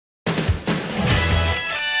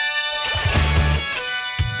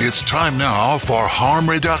It's time now for Harm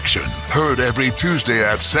Reduction, heard every Tuesday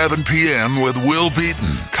at 7 p.m. with Will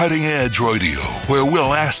Beaton, Cutting Edge Radio, where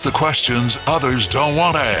we'll ask the questions others don't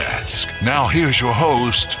want to ask. Now here's your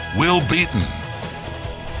host, Will Beaton.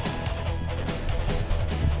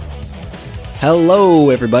 Hello,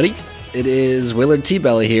 everybody. It is Willard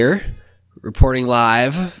TeaBelly here, reporting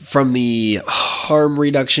live from the Harm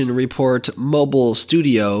Reduction Report mobile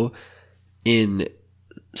studio in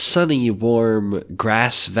sunny, warm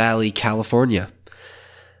Grass Valley, California.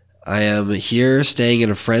 I am here staying at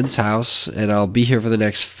a friend's house, and I'll be here for the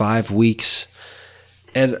next 5 weeks.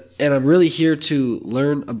 And I'm really here to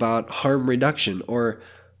learn about harm reduction, or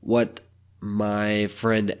what my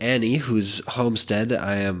friend Annie, whose homestead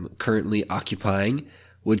I am currently occupying,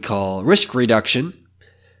 would call risk reduction.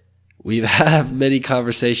 We've had many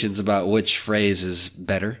conversations about which phrase is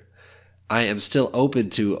better. I am still open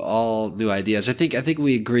to all new ideas. I think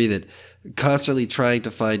we agree that constantly trying to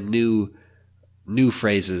find new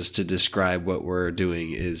phrases to describe what we're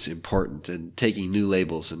doing is important, and taking new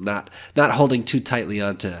labels and not holding too tightly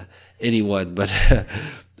onto anyone. But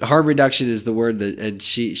harm reduction is the word that, and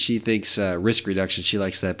she thinks risk reduction. She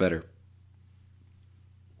likes that better.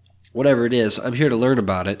 Whatever it is, I'm here to learn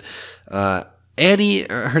about it. Annie,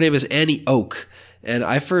 her name is Annie Oak. And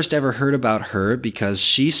I first ever heard about her because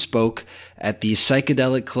she spoke at the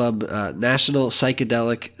Psychedelic Club National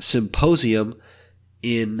Psychedelic Symposium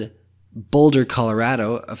in Boulder,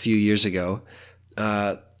 Colorado a few years ago.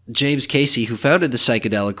 James Casey, who founded the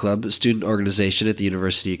Psychedelic Club, a student organization at the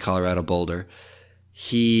University of Colorado Boulder,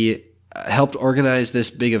 he helped organize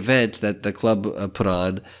this big event that the club put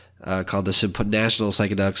on called the National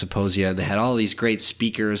Psychedelic Symposium. And they had all these great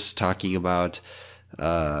speakers talking about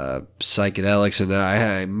psychedelics, and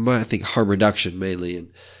I think harm reduction mainly, and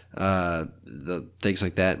the things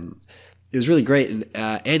like that. And it was really great. And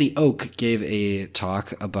Annie Oak gave a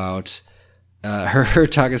talk about her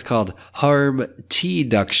talk is called Harm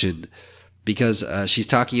Tea-duction, because she's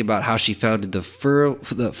talking about how she founded the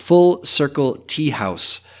Full Circle Tea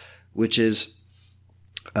House, which is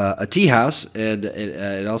a tea house, and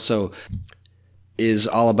it also is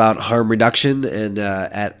all about harm reduction, and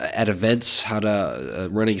at events, how to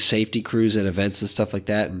running safety crews at events and stuff like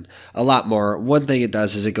that, and a lot more. One thing it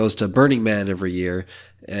does is it goes to Burning Man every year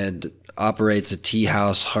and operates a tea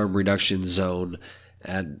house harm reduction zone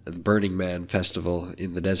at the Burning Man festival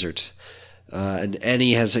in the desert. And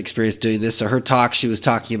Annie has experience doing this. So her talk, she was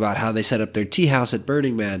talking about how they set up their tea house at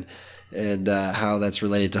Burning Man, and how that's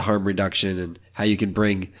related to harm reduction, and how you can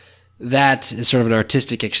bring that as sort of an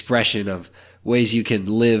artistic expression of ways you can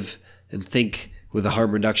live and think with a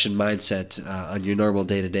harm reduction mindset on your normal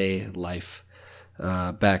day-to-day life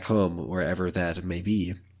back home, wherever that may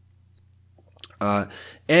be.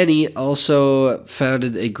 Annie also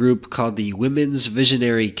founded a group called the Women's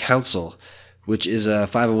Visionary Council, which is a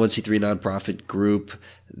 501c3 nonprofit group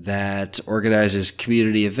that organizes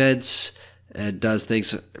community events and does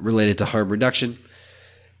things related to harm reduction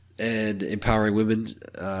and empowering women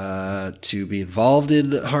to be involved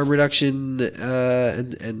in harm reduction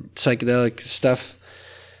and psychedelic stuff.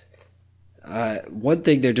 One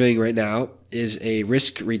thing they're doing right now is a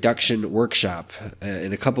risk reduction workshop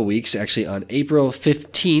in a couple weeks, actually on April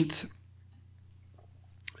 15th,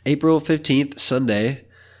 Sunday,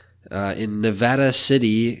 in Nevada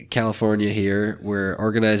City, California here. We're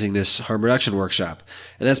organizing this harm reduction workshop.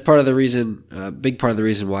 And that's part of the reason, big part of the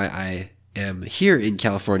reason why I am here in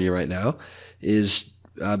California right now, is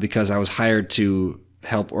because I was hired to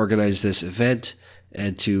help organize this event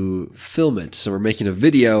and to film it. So we're making a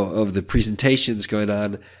video of the presentations going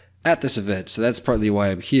on at this event. So that's partly why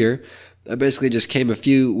I'm here. I basically just came a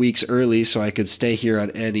few weeks early so I could stay here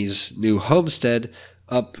on Annie's new homestead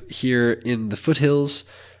up here in the foothills,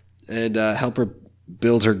 and help her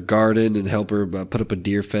build her garden, and help her put up a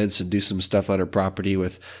deer fence and do some stuff on her property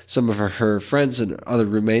with some of her friends and other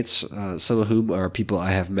roommates, some of whom are people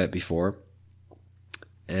I have met before.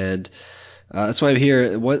 And that's why I'm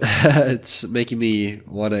here. It's making me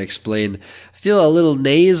want to explain. I feel a little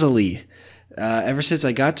nasally. Ever since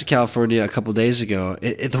I got to California a couple days ago,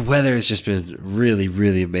 the weather has just been really,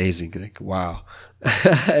 really amazing. Like, wow.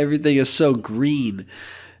 Everything is so green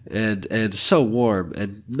and so warm,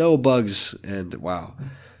 and no bugs, and wow,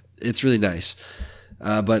 it's really nice.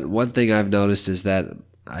 But one thing I've noticed is that,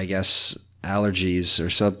 I guess, allergies or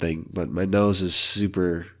something, but my nose is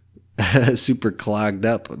super super clogged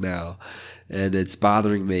up now, and it's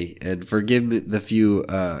bothering me. And forgive me the few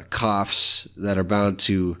coughs that are bound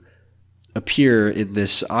to appear in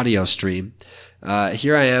this audio stream.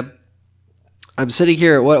 Here I am. I'm sitting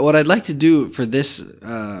here. What I'd like to do for this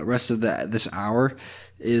rest of this hour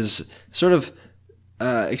is sort of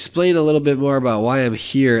explain a little bit more about why I'm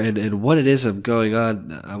here and what it is I'm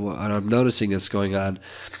noticing that's going on,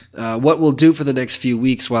 what we'll do for the next few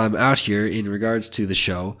weeks while I'm out here in regards to the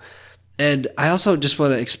show. And I also just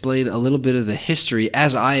want to explain a little bit of the history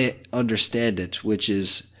as I understand it, which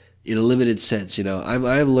is in a limited sense. I'm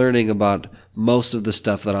learning about most of the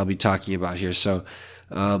stuff that I'll be talking about here. So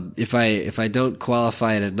if I don't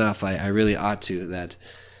qualify it enough, I really ought to. That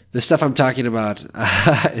the stuff I'm talking about,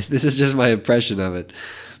 this is just my impression of it,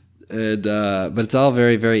 and but it's all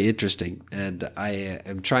very, very interesting, and I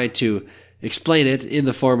am trying to explain it in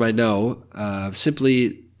the form I know,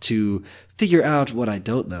 simply to figure out what I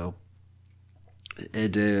don't know,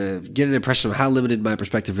 and get an impression of how limited my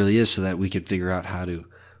perspective really is, so that we can figure out how to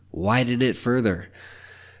widen it further.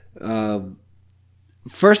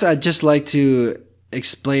 First, I'd just like to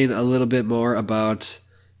explain a little bit more about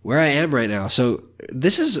where I am right now. So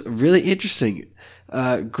this is really interesting.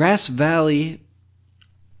 Grass Valley,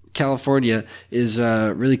 California is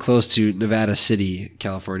really close to Nevada City,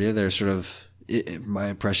 California. They're sort of, in my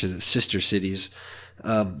impression, sister cities.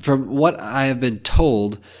 From what I have been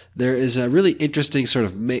told, there is a really interesting sort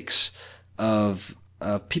of mix of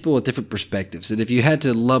people with different perspectives. And if you had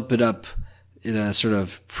to lump it up in a sort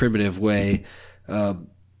of primitive way,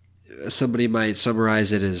 somebody might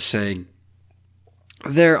summarize it as saying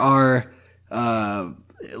there are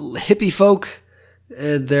hippie folk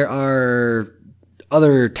and there are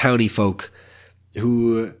other towny folk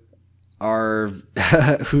who are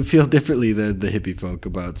who feel differently than the hippie folk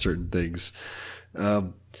about certain things.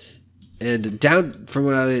 And from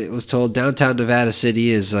what I was told, downtown Nevada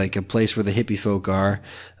City is like a place where the hippie folk are.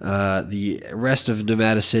 The rest of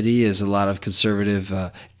Nevada City is a lot of conservative,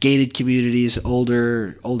 gated communities,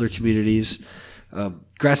 older communities.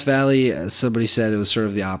 Grass Valley, as somebody said, it was sort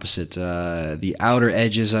of the opposite. The outer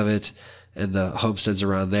edges of it and the homesteads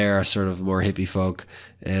around there are sort of more hippie folk,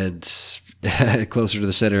 and closer to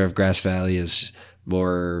the center of Grass Valley is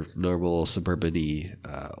more normal, suburban-y,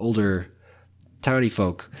 older, towny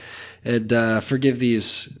folk. And forgive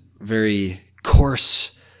these very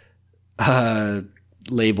coarse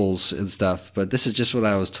labels and stuff, but this is just what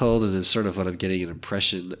I was told, and it's sort of what I'm getting an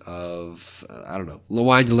impression of. I don't know,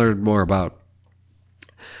 wanting to learn more about.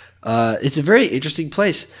 It's a very interesting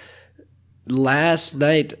place. Last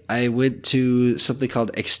night, I went to something called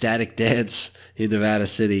Ecstatic Dance in Nevada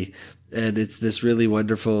City, and it's this really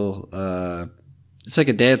wonderful. It's like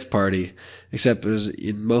a dance party, except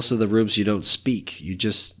in most of the rooms you don't speak. You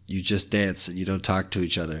just dance and you don't talk to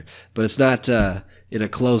each other. But it's not in a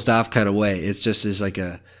closed off kind of way. It's just is like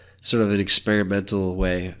a sort of an experimental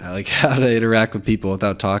way, like how to interact with people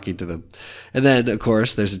without talking to them. And then, of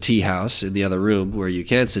course, there's a tea house in the other room where you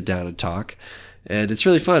can sit down and talk. And it's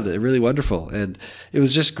really fun and really wonderful. And it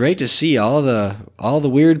was just great to see all the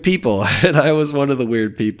weird people. And I was one of the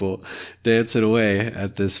weird people dancing away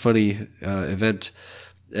at this funny event.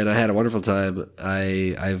 And I had a wonderful time.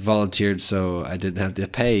 I volunteered, so I didn't have to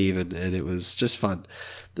pay even. And it was just fun.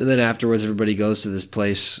 And then afterwards, everybody goes to this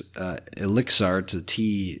place, Elixir. It's a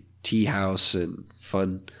tea house and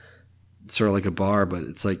fun. Sort of like a bar, but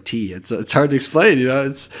it's like tea. It's hard to explain,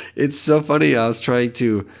 It's so funny. I was trying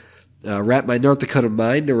to wrap my North Dakota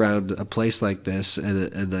mind around a place like this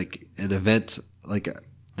and like an event like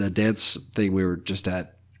the dance thing we were just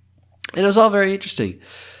at. And it was all very interesting.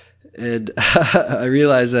 And I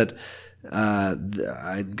realized that I'm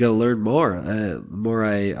going to learn more the more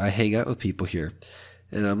I hang out with people here.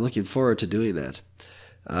 And I'm looking forward to doing that.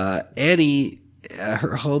 Annie,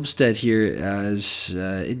 her homestead here is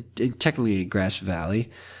technically in Grass Valley.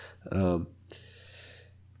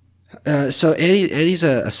 So Annie's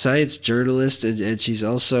a science journalist, and she's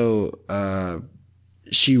also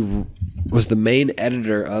she was the main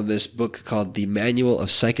editor on this book called The Manual of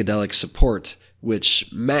Psychedelic Support,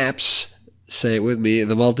 which maps, say it with me,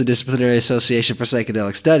 the Multidisciplinary Association for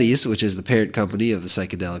Psychedelic Studies, which is the parent company of the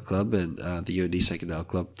Psychedelic Club and the UND Psychedelic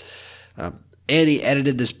Club. Annie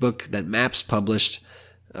edited this book that MAPS published,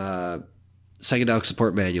 Psychedelic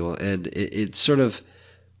Support Manual, and it's sort of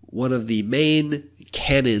one of the main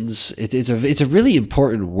canons. It's a really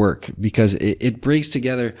important work because it brings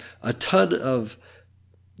together a ton of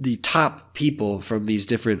the top people from these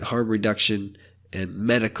different harm reduction and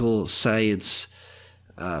medical science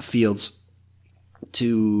fields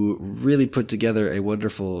to really put together a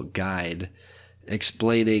wonderful guide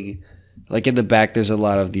explaining, like in the back there's a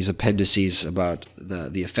lot of these appendices about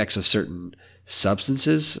the effects of certain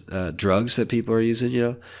substances, drugs that people are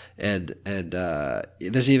using, and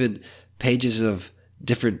there's even pages of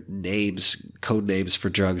different names, code names for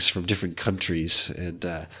drugs from different countries, and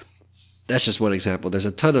that's just one example. There's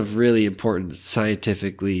a ton of really important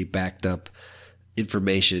scientifically backed up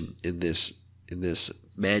information in this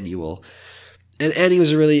manual. And Annie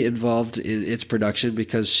was really involved in its production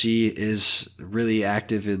because she is really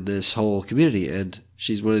active in this whole community, and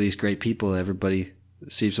she's one of these great people that everybody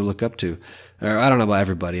seems to look up to. Or I don't know about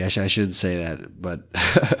everybody. I shouldn't say that, but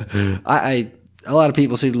a lot of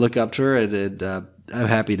people seem to look up to her, and I'm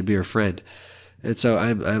happy to be her friend. And so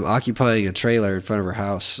I'm occupying a trailer in front of her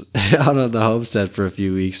house out on the homestead for a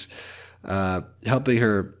few weeks, helping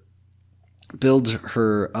her build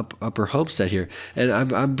her upper homestead here. And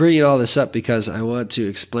I'm bringing all this up because I want to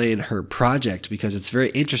explain her project, because it's very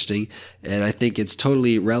interesting, and I think it's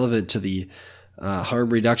totally relevant to the harm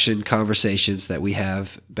reduction conversations that we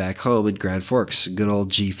have back home in Grand Forks, good old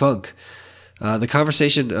G-Funk. The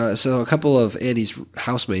conversation, so a couple of Annie's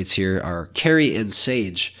housemates here are Carrie and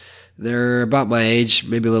Sage. They're about my age,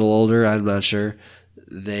 maybe a little older, I'm not sure.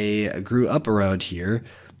 They grew up around here.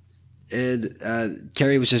 And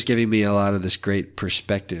Carrie was just giving me a lot of this great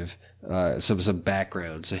perspective, some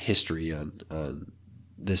background, some history on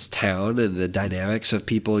this town and the dynamics of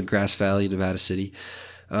people in Grass Valley, Nevada City.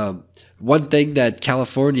 One thing that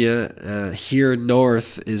California here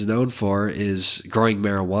north is known for is growing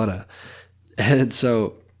marijuana. And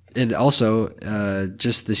so, and also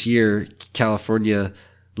just this year, California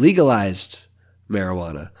legalized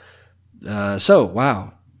marijuana. So,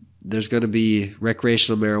 wow. There's going to be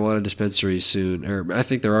recreational marijuana dispensaries soon, or I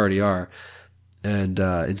think there already are, and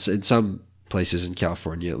in some places in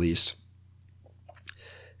California at least.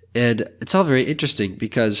 And it's all very interesting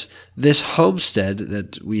because this homestead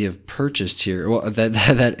that we have purchased here, well,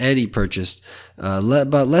 that Annie purchased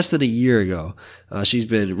about less than a year ago, she's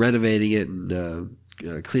been renovating it and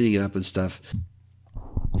cleaning it up and stuff.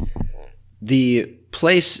 The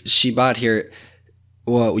place she bought here,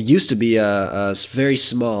 well, it used to be a very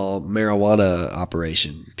small marijuana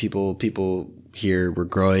operation. People here were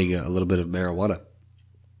growing a little bit of marijuana.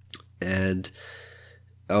 And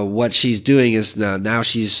what she's doing is now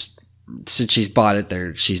since she's bought it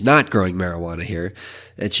there, she's not growing marijuana here.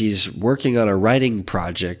 And she's working on a writing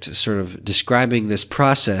project sort of describing this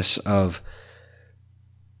process of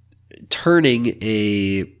turning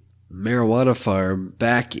a marijuana farm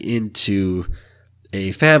back into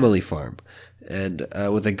a family farm. And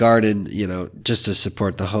with a garden, just to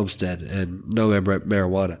support the homestead and no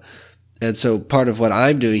marijuana. And so part of what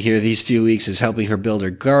I'm doing here these few weeks is helping her build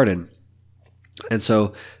her garden. And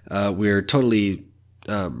so we're totally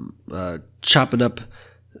chopping up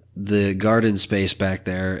the garden space back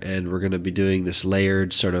there, and we're going to be doing this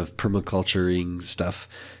layered sort of permaculturing stuff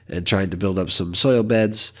and trying to build up some soil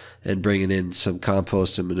beds and bringing in some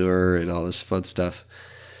compost and manure and all this fun stuff.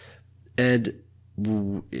 And I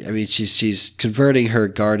mean, she's converting her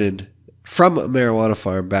garden from a marijuana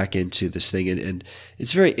farm back into this thing. And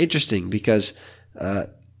it's very interesting because a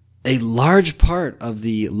large part of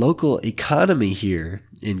the local economy here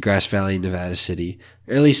in Grass Valley, Nevada City,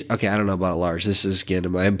 or at least, okay, I don't know about large. This is,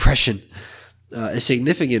 again, my impression. A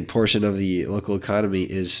significant portion of the local economy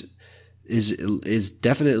is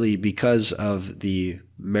definitely because of the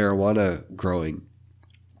marijuana growing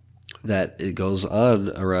that it goes on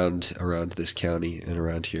around this county and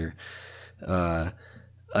around here. I'm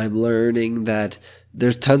learning that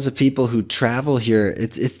there's tons of people who travel here.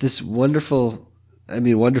 It's this wonderful,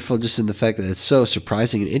 wonderful just in the fact that it's so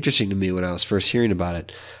surprising and interesting to me when I was first hearing about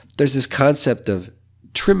it. There's this concept of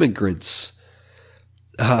trimmigrants.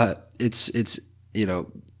 It's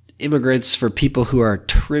immigrants for people who are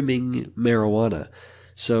trimming marijuana.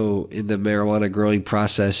 So in the marijuana growing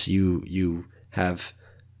process, you have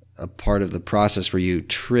a part of the process where you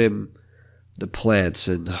trim the plants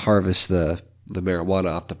and harvest the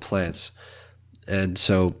marijuana off the plants. And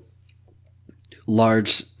so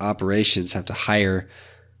large operations have to hire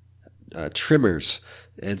trimmers.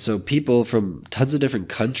 And so people from tons of different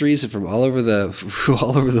countries and from all over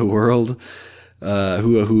the world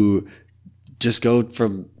who just go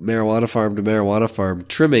from marijuana farm to marijuana farm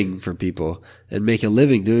trimming for people and make a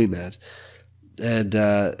living doing that. And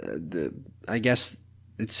I guess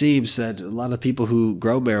it seems that a lot of people who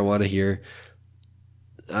grow marijuana here,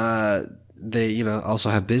 they also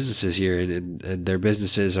have businesses here, and their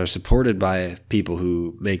businesses are supported by people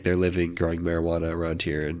who make their living growing marijuana around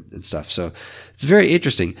here and stuff. So it's very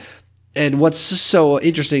interesting. And what's so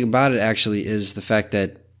interesting about it actually is the fact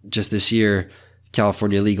that just this year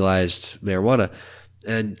California legalized marijuana.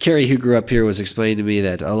 And Carrie, who grew up here, was explaining to me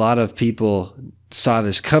that a lot of people saw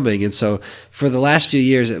this coming. And so for the last few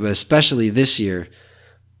years, but especially this year,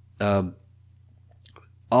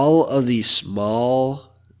 all of these small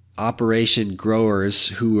operation growers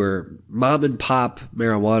who were mom and pop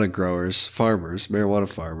marijuana growers, farmers, marijuana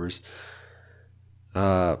farmers,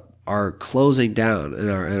 are closing down and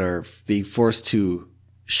are being forced to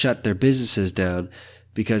shut their businesses down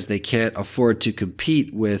because they can't afford to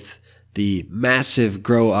compete with the massive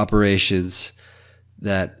grow operations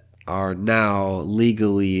that are now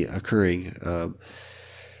legally occurring.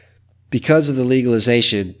 Because of the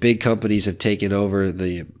legalization, big companies have taken over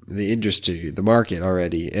the industry, the market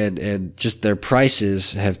already, and just their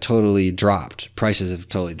prices have totally dropped.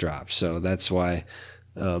 So that's why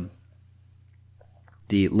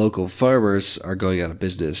the local farmers are going out of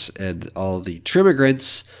business, and all the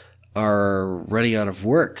trimmigrants are running out of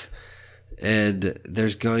work. And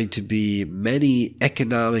there's going to be many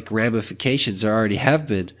economic ramifications, there already have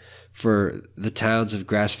been, for the towns of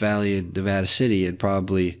Grass Valley and Nevada City, and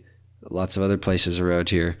probably lots of other places around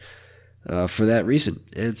here for that reason.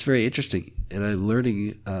 And it's very interesting, and I'm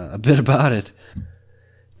learning a bit about it.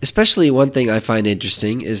 Especially one thing I find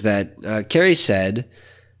interesting is that Carrie said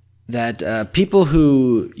that people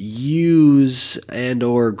who use and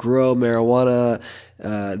or grow marijuana,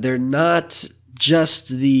 they're not just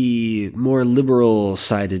the more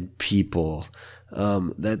liberal-sided people,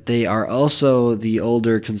 that they are also the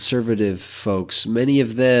older conservative folks. Many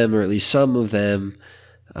of them, or at least some of them,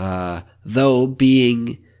 though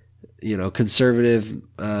being, conservative,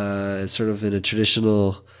 sort of in a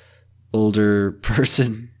traditional older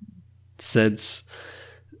person sense.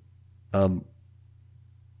 I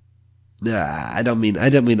don't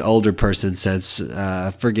mean older person sense.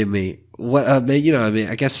 Forgive me.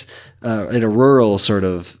 I guess in a rural sort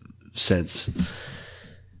of sense.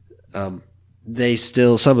 Some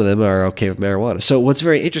of them are okay with marijuana. So what's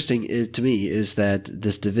very interesting to me is that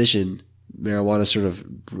this division, marijuana sort of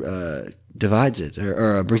divides it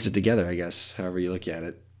or brings it together, I guess, however you look at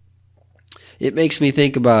it. It makes me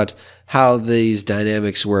think about how these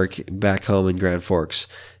dynamics work back home in Grand Forks.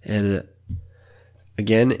 And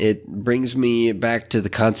again, it brings me back to the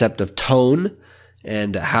concept of tone,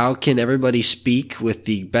 and how can everybody speak with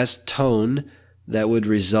the best tone that would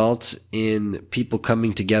result in people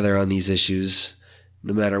coming together on these issues,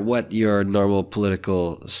 no matter what your normal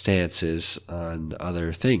political stance is on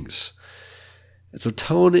other things. And so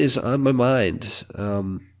tone is on my mind.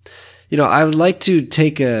 I would like to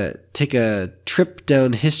take a trip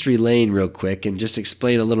down history lane real quick and just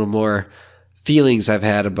explain a little more feelings I've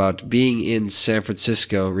had about being in San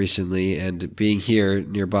Francisco recently and being here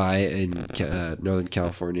nearby in Northern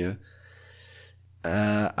California.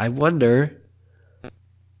 I wonder.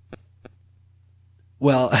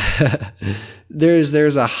 Well,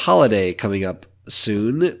 there's a holiday coming up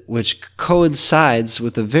soon, which coincides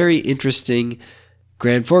with a very interesting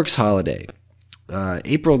Grand Forks holiday,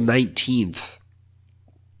 April 19th.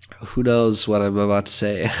 Who knows what I'm about to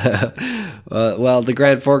say? Well, the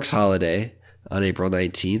Grand Forks holiday on April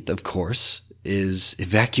 19th, of course, is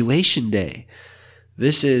Evacuation Day.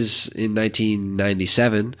 This is in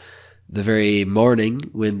 1997, the very morning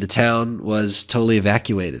when the town was totally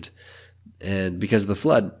evacuated, and because of the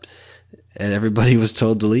flood, and everybody was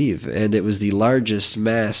told to leave. And it was the largest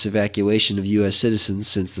mass evacuation of U.S. citizens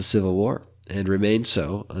since the Civil War, and remained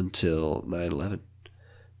so until 9/11.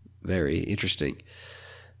 Very interesting.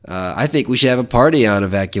 I think we should have a party on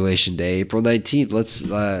Evacuation Day, April 19th. Let's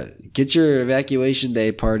get your Evacuation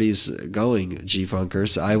Day parties going,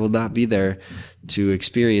 G-Funkers. I will not be there to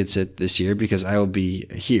experience it this year because I will be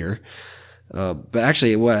here. But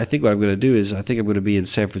actually, what I'm going to do is I think I'm going to be in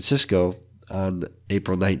San Francisco on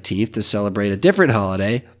April 19th to celebrate a different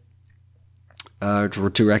holiday,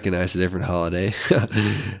 to recognize a different holiday.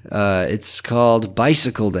 It's called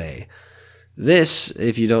Bicycle Day. This,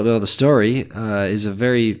 if you don't know the story, is a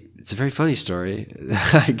very funny story,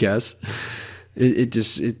 I guess. It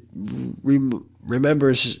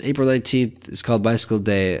remembers April 19th. It's called Bicycle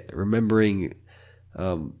Day, remembering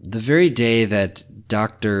the very day that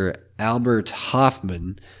Dr. Albert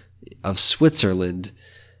Hofmann of Switzerland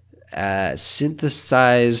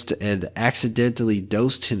synthesized and accidentally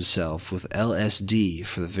dosed himself with LSD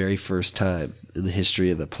for the very first time in the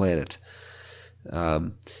history of the planet.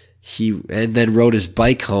 And then rode his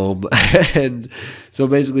bike home. And so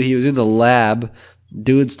basically he was in the lab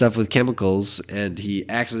doing stuff with chemicals, and he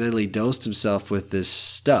accidentally dosed himself with this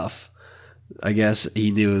stuff. I guess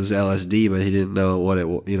he knew it was LSD, but he didn't know what it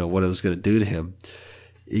was going to do to him.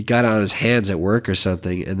 He got on his hands at work or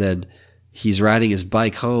something, and then he's riding his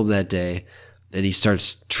bike home that day, and he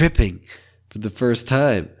starts tripping for the first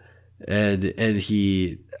time. And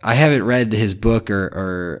I haven't read his book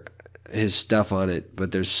or his stuff on it,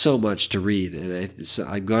 but there's so much to read, and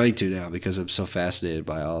I'm going to now because I'm so fascinated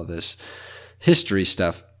by all this history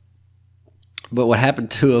stuff. But what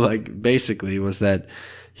happened to him, basically, was that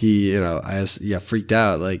freaked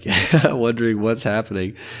out, like wondering what's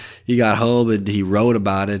happening. He got home and he wrote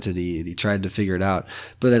about it, and he tried to figure it out.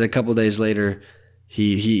 But then a couple days later,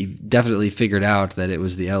 he definitely figured out that it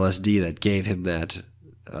was the LSD that gave him that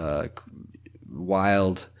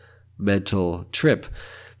wild mental trip.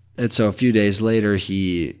 And so a few days later,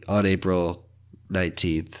 on April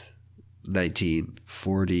 19th,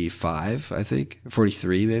 1945, I think,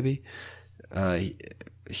 43 maybe, or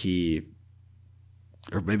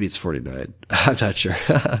maybe it's 49, I'm not sure,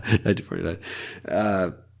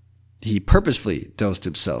 1949, he purposefully dosed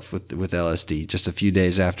himself with LSD just a few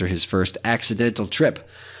days after his first accidental trip.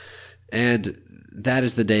 And that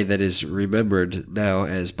is the day that is remembered now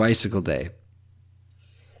as Bicycle Day.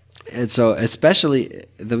 And so especially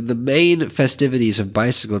the main festivities of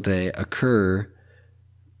Bicycle Day occur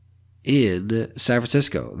in San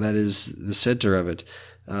Francisco. That is the center of it.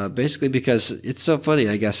 Basically because it's so funny,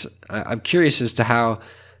 I guess. I'm curious as to how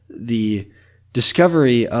the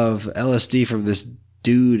discovery of LSD from this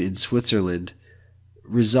dude in Switzerland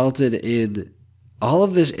resulted in all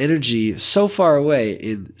of this energy so far away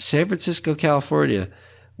in San Francisco, California,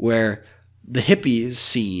 where the hippie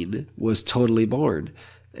scene was totally born.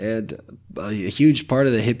 And a huge part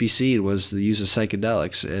of the hippie scene was the use of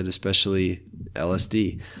psychedelics, and especially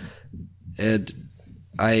LSD. And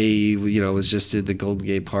I, was just in the Golden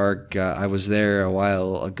Gate Park. I was there a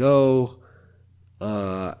while ago,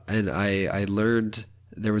 and I learned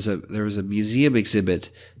there was a museum exhibit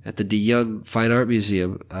at the De Young Fine Art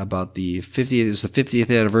Museum about the 50th. It was the 50th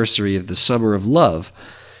anniversary of the Summer of Love,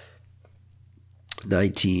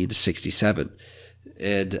 1967,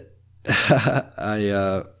 and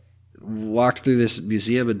I walked through this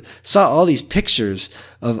museum and saw all these pictures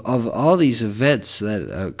of all these events that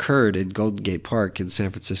occurred in Golden Gate Park in San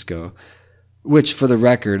Francisco, which, for the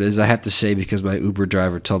record, is I have to say, because my Uber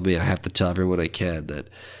driver told me I have to tell everyone I can, that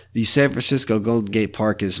the San Francisco Golden Gate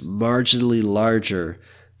Park is marginally larger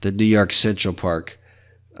than New York Central Park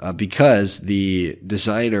because the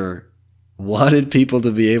designer wanted people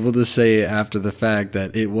to be able to say after the fact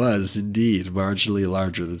that it was indeed marginally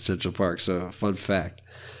larger than Central Park. So, fun fact.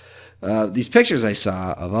 These pictures I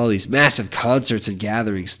saw of all these massive concerts and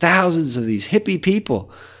gatherings, thousands of these hippie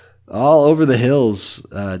people all over the hills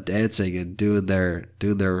dancing and doing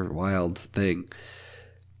their wild thing.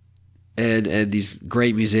 And these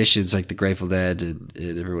great musicians like the Grateful Dead and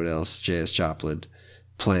everyone else, J.S. Joplin,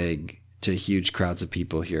 playing to huge crowds of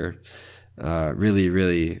people here. Really,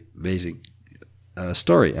 really amazing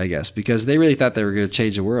story, I guess, because they really thought they were going to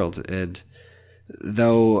change the world. And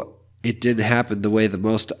though it didn't happen the way the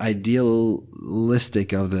most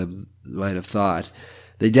idealistic of them might have thought,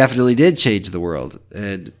 they definitely did change the world,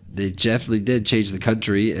 and they definitely did change the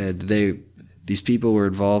country. And these people were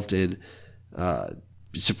involved in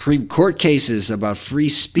Supreme Court cases about free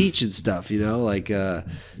speech and stuff.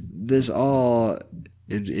 This all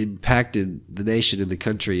impacted the nation and the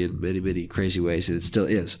country in many, many crazy ways, and it still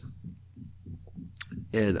is.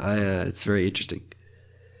 And it's very interesting.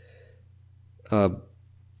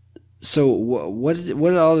 So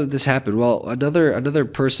what all did this happen? Well, another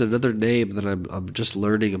person, another name that I'm just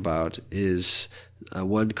learning about is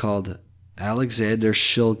one called Alexander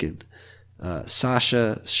Shulgin,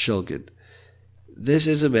 Sasha Shulgin. This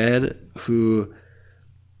is a man who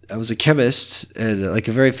was a chemist and like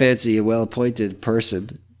a very fancy and well-appointed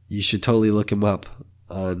person. You should totally look him up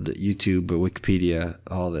on YouTube or Wikipedia,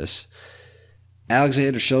 all this.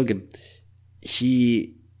 Alexander Shulgin,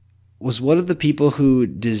 he was one of the people who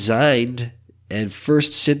designed and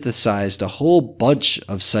first synthesized a whole bunch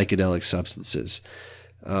of psychedelic substances.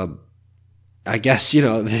 I guess,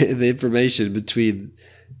 the information between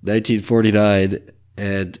 1949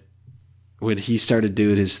 and when he started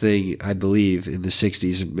doing his thing, I believe, in the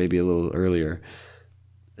 60s, maybe a little earlier.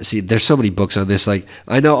 See, there's so many books on this. Like,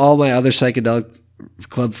 I know all my other psychedelic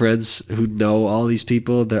club friends who know all these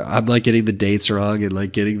people. I'm like getting the dates wrong and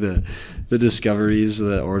like getting the discoveries,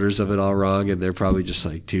 the orders of it all wrong, and they're probably just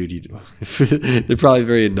like, dude, they're probably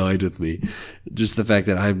very annoyed with me. Just the fact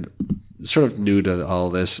that I'm sort of new to all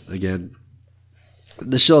this again.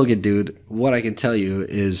 The Shulgin dude, what I can tell you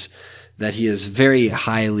is that he is very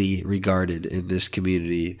highly regarded in this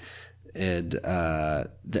community, and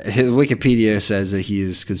his Wikipedia says that he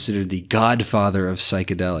is considered the godfather of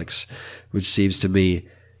psychedelics, which seems to me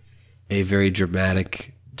a very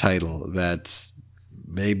dramatic title that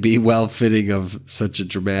may be well-fitting of such a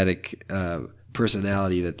dramatic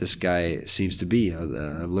personality that this guy seems to be.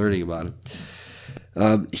 I'm learning about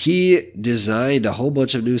him. He designed a whole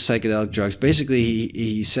bunch of new psychedelic drugs. Basically,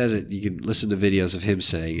 he says it. You can listen to videos of him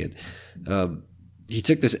saying it. he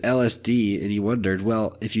took this LSD and he wondered,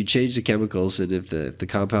 well, if you change the chemicals and if the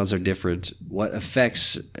compounds are different, what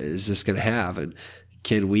effects is this going to have? And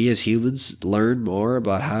can we as humans learn more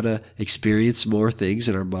about how to experience more things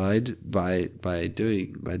in our mind by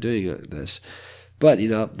doing this? But,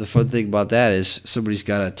 the fun thing about that is somebody's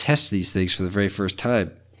got to test these things for the very first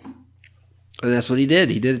time. And that's what he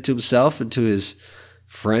did. He did it to himself and to his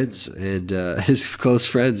friends and his close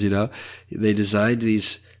friends, They designed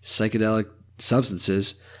these psychedelic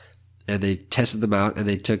substances and they tested them out and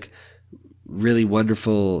they took really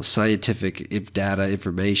wonderful scientific data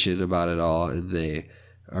information about it all, and they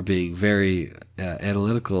are being very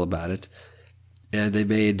analytical about it. And they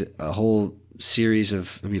made a whole series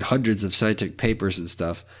of, hundreds of scientific papers and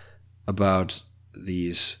stuff about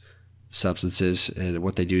these substances and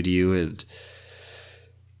what they do to you. And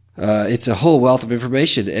it's a whole wealth of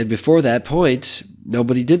information. And before that point,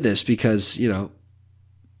 nobody did this because,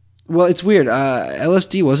 well, it's weird.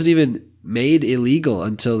 LSD wasn't even made illegal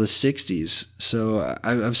until the 60s. So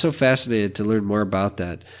I'm so fascinated to learn more about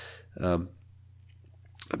that.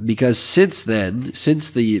 Because since then, since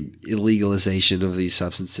the illegalization of these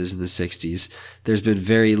substances in the 60s, there's been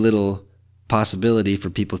very little possibility for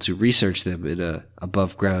people to research them in a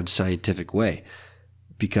above ground scientific way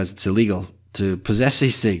because it's illegal to possess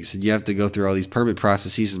these things, and you have to go through all these permit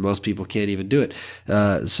processes, and most people can't even do it.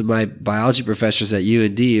 So my biology professors at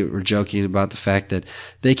UND were joking about the fact that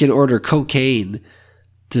they can order cocaine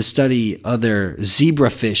to study on their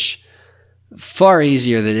zebrafish far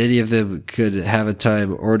easier than any of them could have a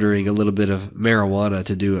time ordering a little bit of marijuana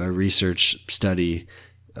to do a research study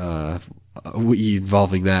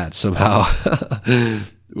involving that somehow,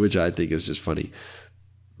 which I think is just funny.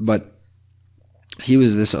 But he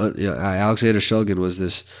was this, Alexander Shulgin was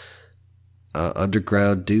this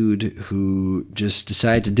underground dude who just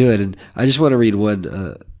decided to do it. And I just want to read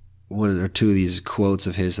one or two of these quotes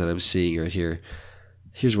of his that I'm seeing right here.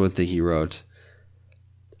 Here's one thing he wrote.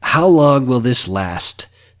 "How long will this last,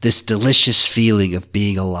 this delicious feeling of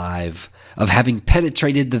being alive, of having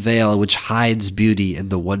penetrated the veil which hides beauty and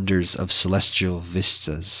the wonders of celestial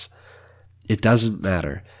vistas? It doesn't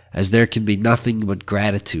matter, as there can be nothing but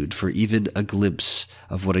gratitude for even a glimpse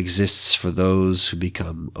of what exists for those who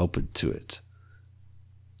become open to it."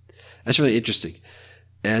 That's really interesting.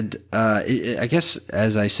 And I guess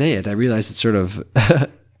as I say it, I realize it sort of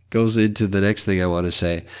goes into the next thing I want to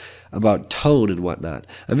say about tone and whatnot.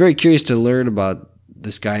 I'm very curious to learn about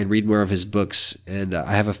this guy and read more of his books, and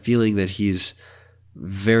I have a feeling that he's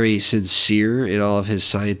very sincere in all of his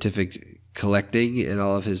scientific collecting and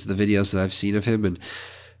all of the videos that I've seen of him. And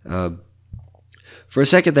for a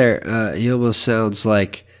second there, he almost sounds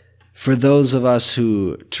like, for those of us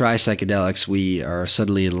who try psychedelics, we are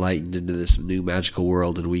suddenly enlightened into this new magical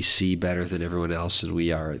world, and we see better than everyone else, and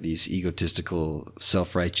we are these egotistical,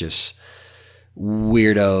 self-righteous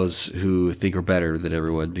weirdos who think we're better than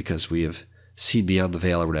everyone because we have seen beyond the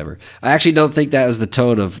veil or whatever. I actually don't think that was the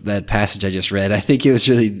tone of that passage I just read. I think it was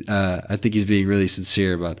really, I think he's being really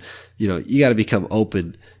sincere about, you got to become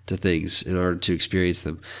open to things in order to experience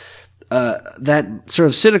them. That sort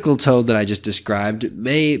of cynical tone that I just described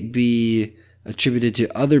may be attributed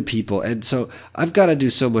to other people, and so I've got to do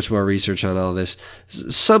so much more research on all this.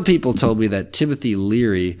 Some people told me that Timothy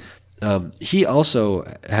Leary, he also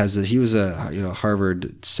has he was a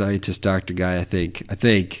Harvard scientist doctor guy, I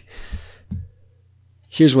think.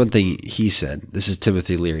 Here's one thing he said. This is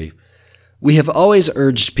Timothy Leary. "We have always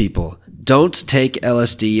urged people, don't take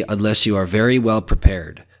LSD unless you are very well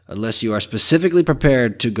prepared, unless you are specifically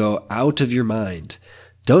prepared to go out of your mind.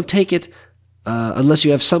 Don't take it unless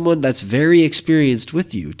you have someone that's very experienced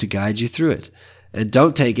with you to guide you through it. And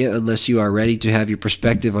don't take it unless you are ready to have your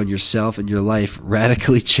perspective on yourself and your life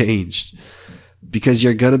radically changed. Because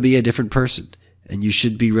you're going to be a different person, and you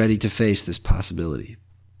should be ready to face this possibility."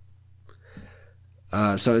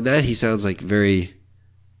 So in that, he sounds like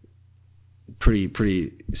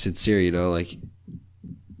pretty sincere,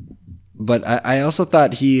 But I also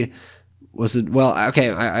thought he wasn't, well, okay,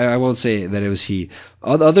 I won't say that it was he.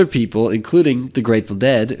 Other people, including the Grateful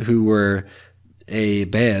Dead, who were a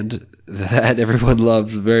band that everyone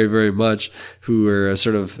loves very, very much, who were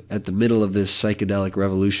sort of at the middle of this psychedelic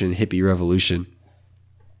revolution, hippie revolution.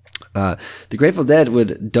 The Grateful Dead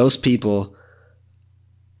would dose people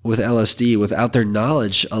with LSD without their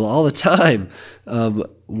knowledge all the time.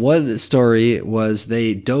 One story was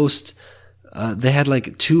they dosed, they had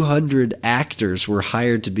like 200 actors were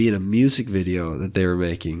hired to be in a music video that they were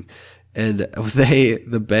making. And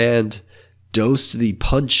the band dosed the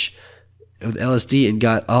punch with LSD and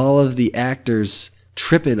got all of the actors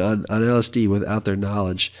tripping on LSD without their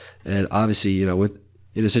knowledge. And obviously,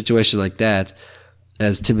 in a situation like that,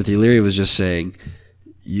 as Timothy Leary was just saying,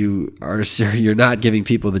 you're not giving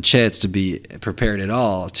people the chance to be prepared at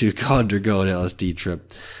all to undergo an LSD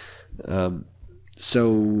trip.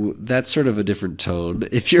 So that's sort of a different tone.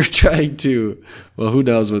 If you're trying to, well, who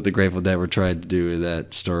knows what the Grateful Dead were trying to do in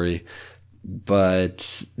that story,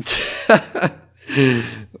 but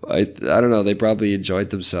I don't know. They probably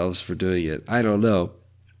enjoyed themselves for doing it. I don't know.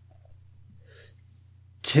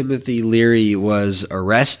 Timothy Leary was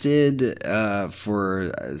arrested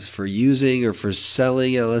for using or for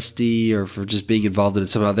selling LSD or for just being involved in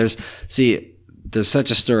it somehow. There's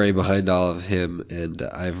such a story behind all of him, and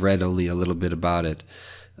I've read only a little bit about it.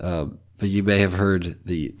 But you may have heard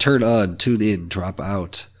the turn on, tune in, drop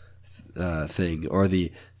out thing, or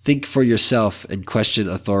the think for yourself and question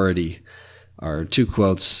authority are two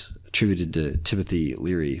quotes attributed to Timothy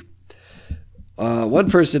Leary. One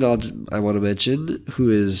person I want to mention who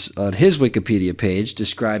is on his Wikipedia page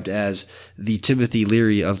described as the Timothy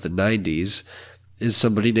Leary of the 90s is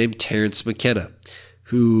somebody named Terence McKenna,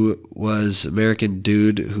 who was an American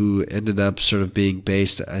dude who ended up sort of being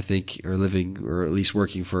based, I think, or living, or at least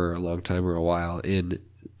working for a long time or a while in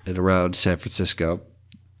and around San Francisco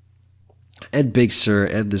and Big Sur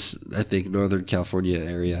and this, I think, Northern California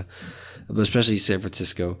area, but especially San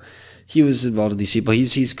Francisco. He was involved in these people.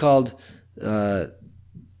 He's called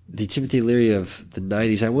the Timothy Leary of the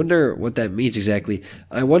 90s. I wonder what that means exactly.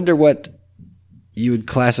 I wonder what you would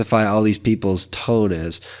classify all these people's tone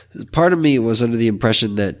as. Part of me was under the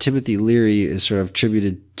impression that Timothy Leary is sort of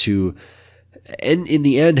attributed to, and in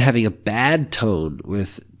the end, having a bad tone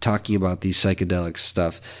with talking about these psychedelic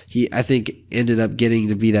stuff. He, I think, ended up getting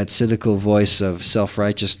to be that cynical voice of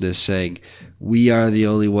self-righteousness saying, we are the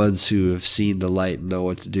only ones who have seen the light and know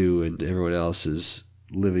what to do, and everyone else is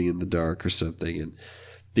living in the dark or something, and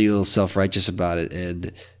being a little self-righteous about it,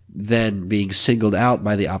 and then being singled out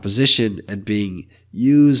by the opposition and being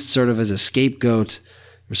used sort of as a scapegoat,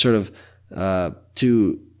 or sort of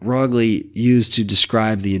to wrongly used to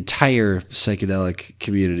describe the entire psychedelic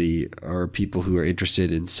community or people who are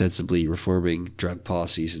interested in sensibly reforming drug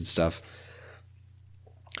policies and stuff.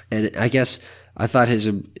 And I guess I thought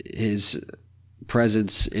his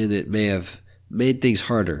presence in it may have made things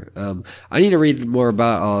harder. I need to read more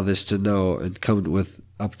about all of this to know and come with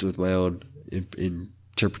my own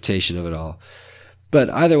interpretation of it all. But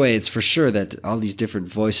either way, it's for sure that all these different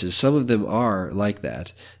voices, some of them are like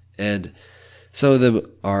that, and some of them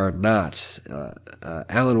are not.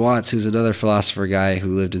 Alan Watts, who's another philosopher guy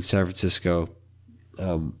who lived in San Francisco,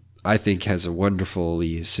 I think has a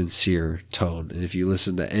wonderfully sincere tone. And if you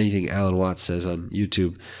listen to anything Alan Watts says on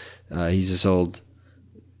YouTube, he's this old.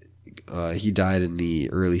 He died in the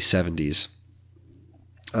early 70s.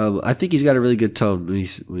 I think he's got a really good tone when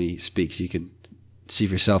he speaks. You can see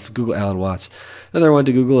for yourself. Google Alan Watts. Another one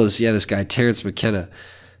to Google is this guy Terence McKenna,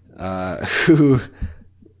 who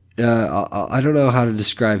I don't know how to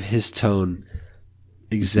describe his tone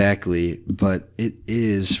exactly, but it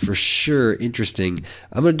is for sure interesting.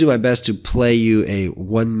 I'm going to do my best to play you a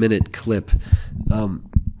 1-minute clip.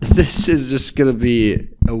 This is just going to be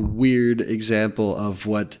a weird example of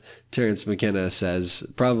what Terence McKenna says.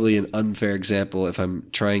 Probably an unfair example if I'm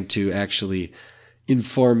trying to actually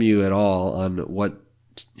inform you at all on what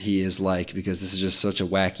he is like, because this is just such a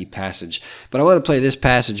wacky passage. But I want to play this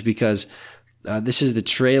passage because this is the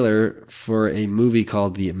trailer for a movie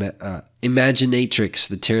called The Imaginatrix,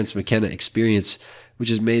 the Terence McKenna Experience,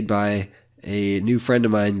 which is made by a new friend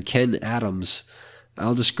of mine, Ken Adams.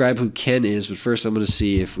 I'll describe who Ken is, but first I'm going to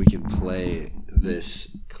see if we can play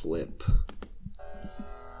this clip.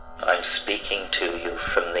 I'm speaking to you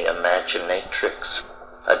from the Imaginatrix,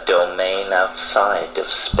 a domain outside of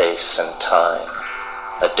space and time,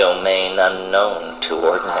 a domain unknown to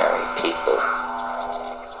ordinary people.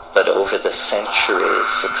 But over the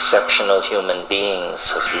centuries, exceptional human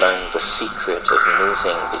beings have learned the secret of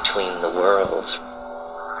moving between the worlds.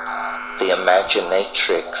 The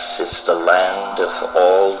Imaginatrix is the land of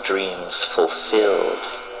all dreams fulfilled.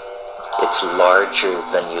 It's larger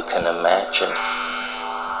than you can imagine.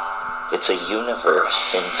 It's a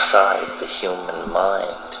universe inside the human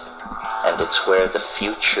mind, and it's where the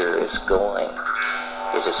future is going.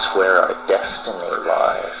 It is where our destiny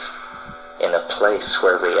lies, in a place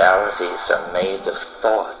where realities are made of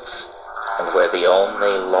thoughts, and where the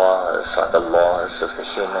only laws are the laws of the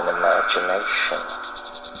human imagination.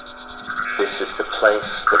 This is the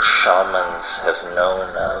place that shamans have known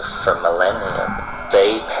of for millennia.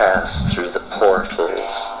 They pass through the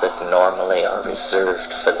portals that normally are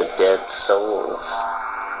reserved for the dead souls,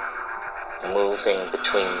 moving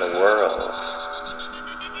between the worlds.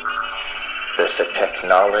 There's a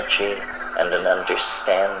technology and an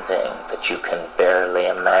understanding that you can barely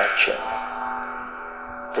imagine.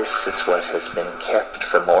 This is what has been kept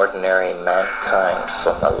from ordinary mankind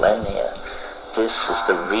for millennia. This is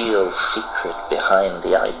the real secret behind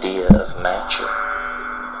the idea of magic.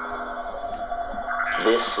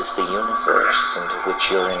 This is the universe into which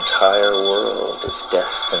your entire world is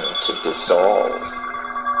destined to dissolve.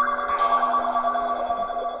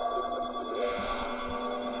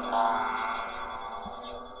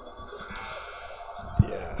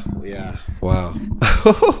 Yeah. Wow.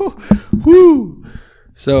 Woo!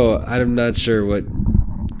 So I'm not sure what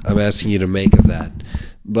I'm asking you to make of that,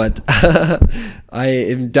 but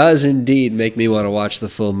it does indeed make me want to watch the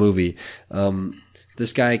full movie.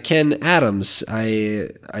 This guy Ken Adams, I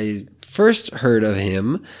first heard of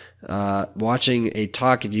him watching a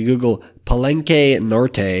talk. If you Google Palenque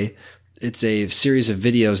Norte, it's a series of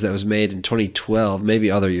videos that was made in 2012,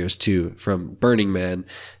 maybe other years too, from Burning Man,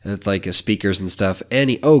 with like speakers and stuff.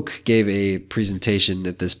 Annie Oak gave a presentation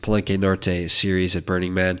at this Palenque Norte series at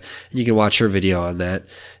Burning Man, and you can watch her video on that,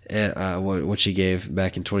 what she gave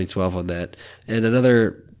back in 2012 on that. And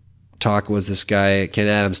another talk was this guy Ken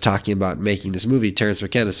Adams talking about making this movie, Terence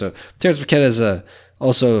McKenna. So Terence McKenna is a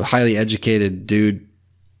also highly educated dude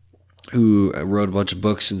who wrote a bunch of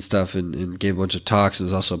books and stuff and gave a bunch of talks, and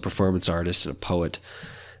was also a performance artist and a poet.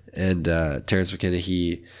 And Terence McKenna,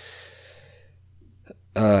 he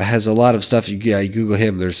has a lot of stuff. You Google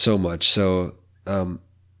him, there's so much. So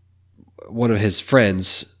one of his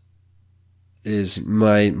friends is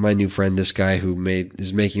my new friend, this guy who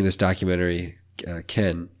is making this documentary,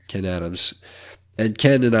 Ken Adams. And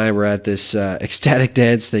Ken and I were at this ecstatic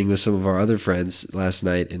dance thing with some of our other friends last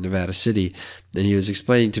night in Nevada City, and he was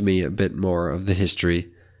explaining to me a bit more of the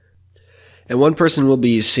history. And one person we'll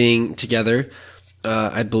be seeing together,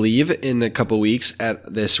 I believe, in a couple weeks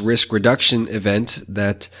at this risk reduction event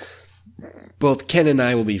that both Ken and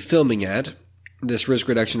I will be filming at. This risk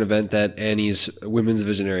reduction event that Annie's Women's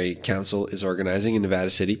Visionary Council is organizing in Nevada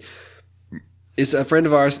City is a friend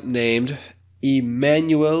of ours named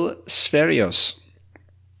Emmanuel Sferios.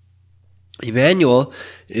 Emmanuel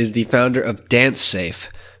is the founder of Dance Safe,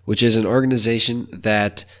 which is an organization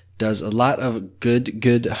that does a lot of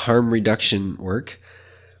good harm reduction work.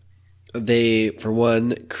 They, for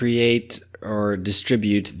one, create or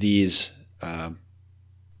distribute these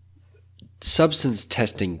substance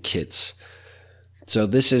testing kits. So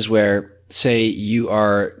this is where, say you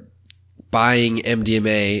are buying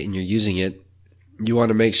MDMA and you're using it, you want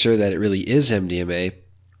to make sure that it really is MDMA.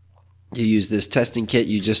 You use this testing kit.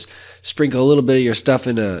 You just sprinkle a little bit of your stuff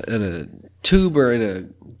in a tube or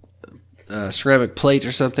in a ceramic plate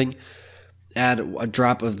or something. Add a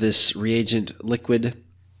drop of this reagent liquid.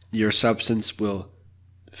 Your substance will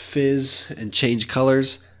fizz and change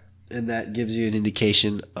colors, and that gives you an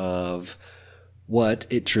indication of what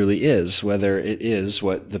it truly is. Whether it is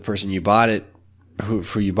what the person you bought it, who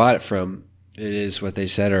you bought it from, it is what they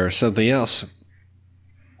said, or something else.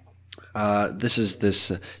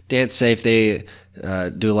 This Dance Safe. They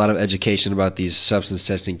do a lot of education about these substance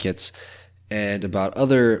testing kits and about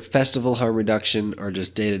other festival harm reduction or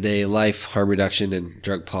just day-to-day life harm reduction and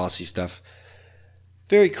drug policy stuff.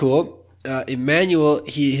 Very cool. Emmanuel,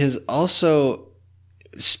 he is also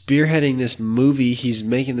spearheading this movie. He's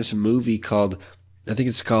making this movie called, I think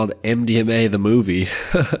it's called MDMA the Movie.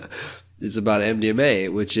 It's about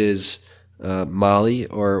MDMA, which is Molly,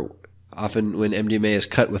 or often when MDMA is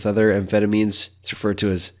cut with other amphetamines, it's referred to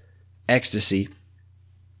as ecstasy.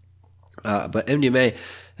 But MDMA,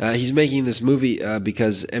 he's making this movie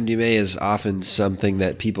because MDMA is often something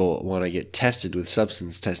that people want to get tested with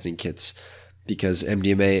substance testing kits, because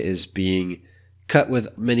MDMA is being cut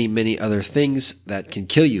with many other things that can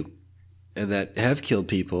kill you and that have killed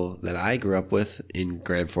people that I grew up with in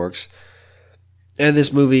Grand Forks. And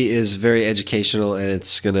this movie is very educational, and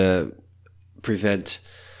it's going to prevent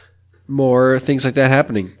more things like that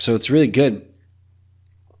happening. So it's really good.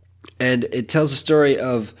 And it tells a story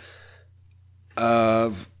of,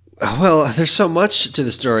 well, there's so much to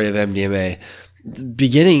the story of MDMA,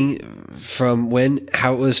 beginning from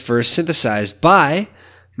how it was first synthesized by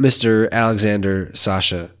Mr. Alexander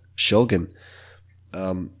Sasha Shulgin.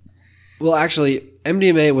 Well, actually,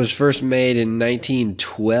 MDMA was first made in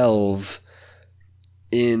 1912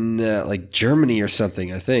 in like Germany or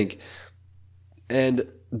something, I think.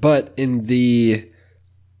 But I'm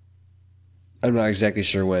not exactly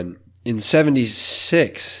sure when. In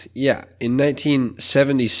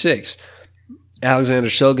 1976, Alexander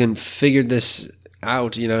Shulgin figured this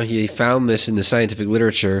out. He found this in the scientific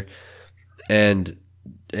literature and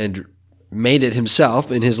made it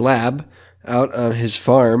himself in his lab out on his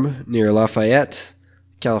farm near Lafayette,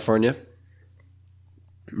 California.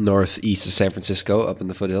 northeast of San Francisco, up in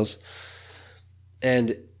the foothills.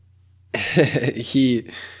 And he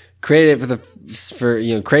created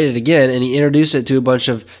it created it again, and he introduced it to a bunch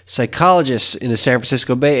of psychologists in the San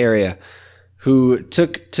Francisco Bay Area who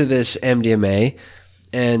took to this MDMA,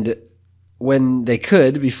 and when they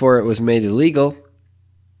could, before it was made illegal,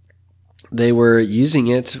 they were using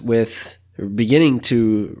it beginning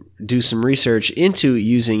to do some research into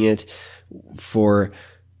using it for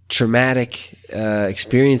traumatic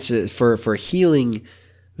experiences, for healing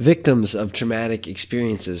victims of traumatic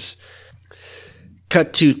experiences.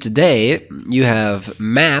 Cut to today, you have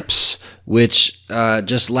MAPS, which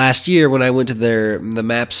just last year when I went to the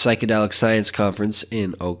MAPS Psychedelic Science Conference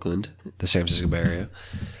in Oakland, the San Francisco Bay Area,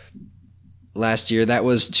 last year, that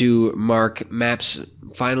was to mark MAPS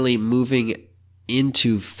finally moving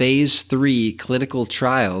into phase 3 clinical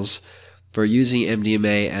trials for using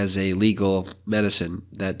MDMA as a legal medicine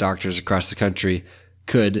that doctors across the country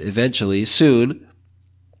could eventually, soon,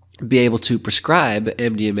 be able to prescribe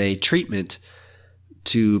MDMA treatment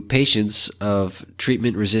to patients of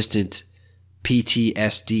treatment-resistant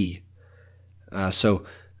PTSD. So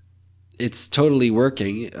it's totally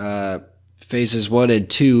working. Phases 1 and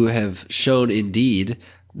 2 have shown indeed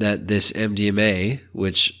that this MDMA,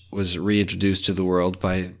 which was reintroduced to the world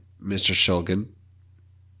by Mr. Shulgin,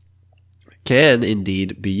 can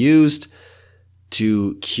indeed be used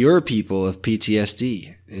to cure people of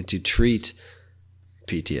PTSD and to treat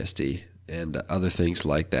PTSD and other things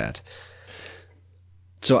like that.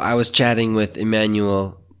 So I was chatting with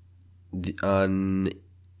Emmanuel on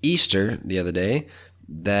Easter the other day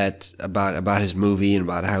about his movie and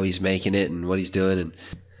about how he's making it and what he's doing, and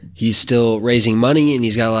he's still raising money and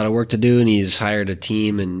he's got a lot of work to do, and he's hired a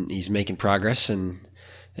team and he's making progress, and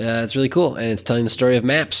it's really cool. And it's telling the story of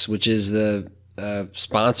MAPS, which is the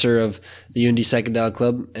sponsor of the Unity Psychedelic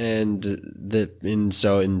Club, and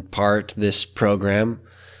so in part this program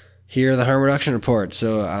here, the Harm Reduction Report.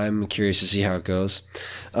 So I'm curious to see how it goes.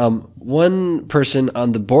 One person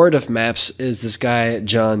on the board of MAPS is this guy,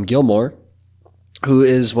 John Gilmore, who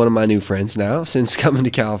is one of my new friends now since coming to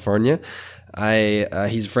California.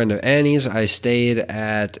 He's a friend of Annie's. I stayed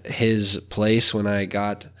at his place when I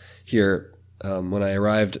got here, when I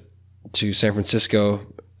arrived to San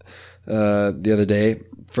Francisco the other day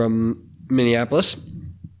from Minneapolis.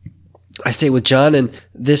 I stayed with John, and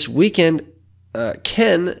this weekend,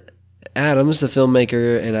 Ken Adams, the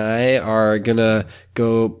filmmaker, and I are going to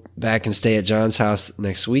go back and stay at John's house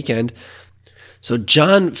next weekend. So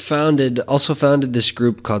John also founded this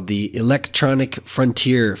group called the Electronic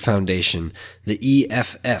Frontier Foundation, the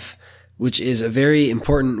EFF, which is a very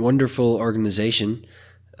important, wonderful organization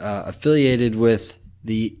affiliated with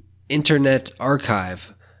the Internet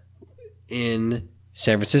Archive in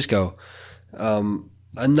San Francisco. A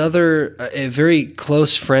very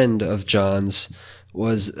close friend of John's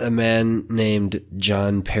was a man named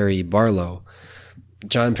John Perry Barlow.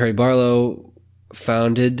 John Perry Barlow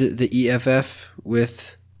founded the EFF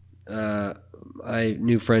with my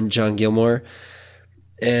new friend John Gilmore.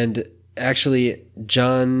 And actually,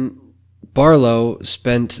 John Barlow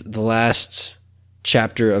spent the last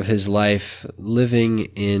chapter of his life living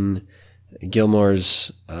in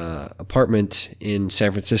Gilmore's apartment in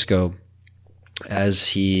San Francisco as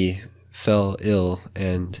he fell ill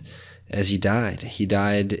and as he died. He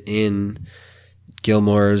died in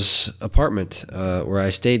Gilmore's apartment where I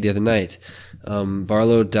stayed the other night.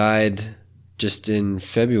 Barlow died just in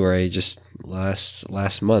February, just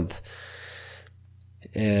last month.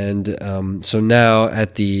 And so now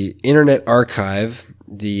at the Internet Archive,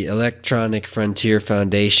 the Electronic Frontier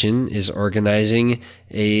Foundation is organizing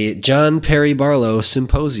a John Perry Barlow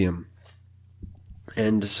Symposium.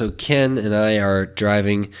 And so Ken and I are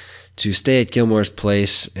driving to stay at Gilmore's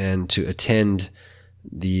place and to attend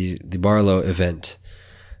the Barlow event.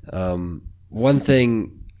 One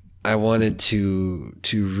thing I wanted to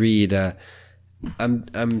read,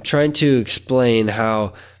 I'm trying to explain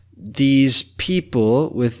how these people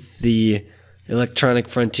with the Electronic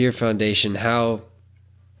Frontier Foundation,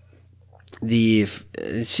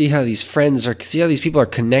 see how these people are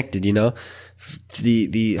connected, you know,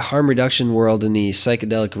 the harm reduction world and the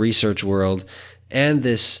psychedelic research world, and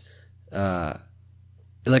this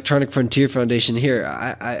Electronic Frontier Foundation here.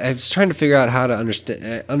 I was trying to figure out how to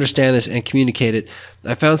understand this and communicate it.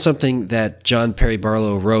 I found something that John Perry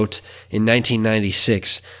Barlow wrote in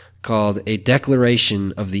 1996 called A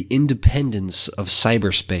Declaration of the Independence of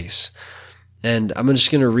Cyberspace. And I'm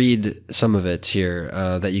just going to read some of it here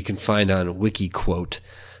that you can find on WikiQuote.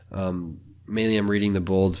 Mainly I'm reading the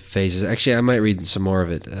bold phases. Actually, I might read some more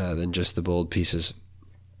of it than just the bold pieces.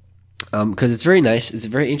 Because it's very nice. It's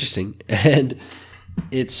very interesting. And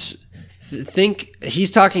think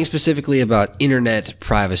he's talking specifically about internet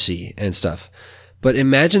privacy and stuff, but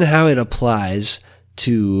imagine how it applies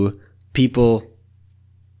to people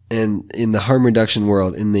in the harm reduction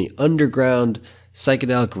world, in the underground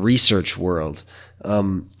psychedelic research world.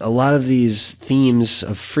 A lot of these themes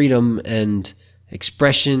of freedom and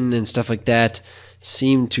expression and stuff like that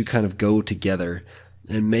seem to kind of go together,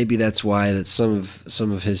 and maybe that's why that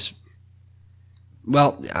some of his,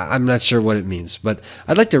 well, I'm not sure what it means, but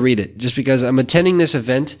I'd like to read it just because I'm attending this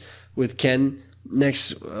event with Ken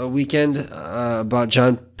next weekend about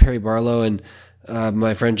John Perry Barlow, and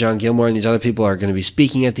my friend John Gilmore and these other people are going to be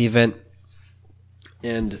speaking at the event,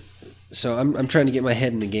 and so I'm trying to get my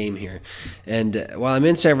head in the game here. And while I'm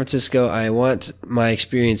in San Francisco, I want my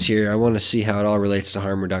experience here. I want to see how it all relates to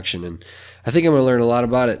harm reduction, and I think I'm going to learn a lot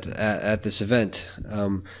about it at this event.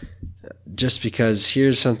 Just because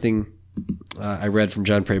here's something I read from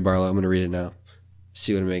John Perry Barlow. I'm going to read it now.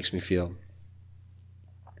 See what it makes me feel.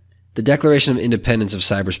 The Declaration of Independence of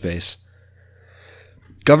Cyberspace.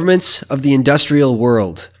 Governments of the industrial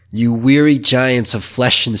world, you weary giants of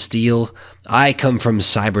flesh and steel, I come from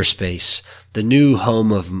cyberspace, the new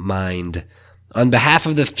home of mind. On behalf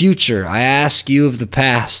of the future, I ask you of the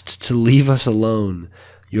past to leave us alone.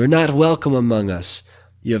 You are not welcome among us.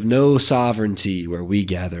 You have no sovereignty where we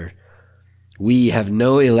gather. We have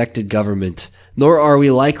no elected government, nor are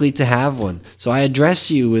we likely to have one, so I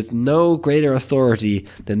address you with no greater authority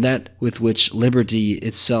than that with which liberty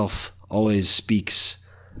itself always speaks.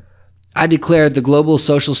 I declare the global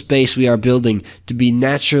social space we are building to be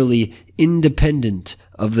naturally independent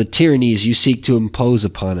of the tyrannies you seek to impose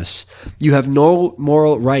upon us. You have no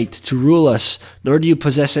moral right to rule us, nor do you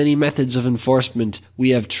possess any methods of enforcement we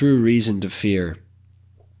have true reason to fear.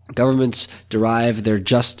 Governments derive their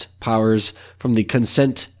just powers from the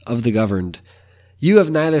consent of the governed. You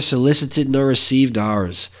have neither solicited nor received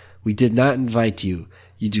ours. We did not invite you.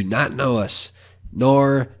 You do not know us,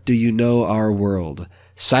 nor do you know our world.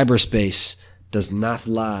 Cyberspace does not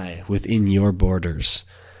lie within your borders.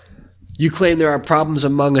 You claim there are problems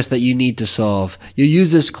among us that you need to solve. You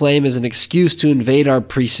use this claim as an excuse to invade our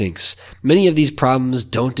precincts. Many of these problems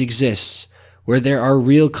don't exist. Where there are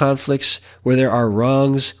real conflicts, where there are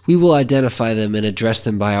wrongs, we will identify them and address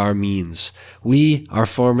them by our means. We are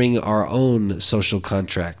forming our own social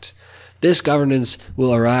contract. This governance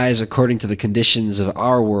will arise according to the conditions of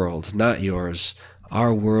our world, not yours.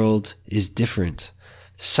 Our world is different.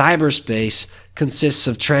 Cyberspace consists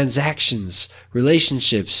of transactions,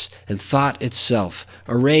 relationships, and thought itself,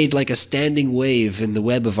 arrayed like a standing wave in the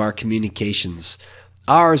web of our communications.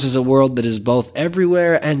 Ours is a world that is both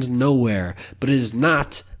everywhere and nowhere, but it is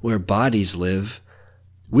not where bodies live.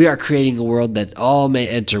 We are creating a world that all may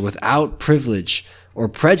enter without privilege or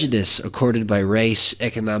prejudice accorded by race,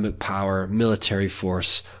 economic power, military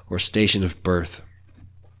force, or station of birth.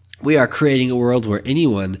 We are creating a world where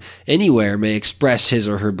anyone, anywhere, may express his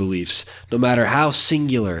or her beliefs, no matter how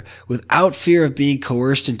singular, without fear of being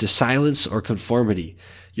coerced into silence or conformity.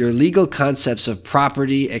 Your legal concepts of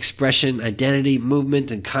property, expression, identity,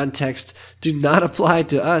 movement, and context do not apply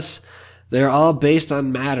to us. They are all based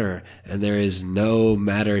on matter, and there is no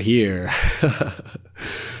matter here.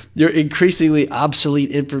 Your increasingly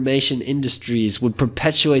obsolete information industries would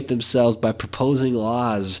perpetuate themselves by proposing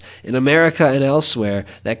laws in America and elsewhere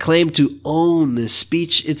that claim to own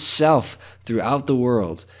speech itself throughout the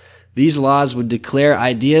world. These laws would declare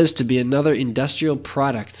ideas to be another industrial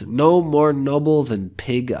product, no more noble than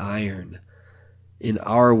pig iron. In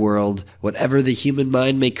our world, whatever the human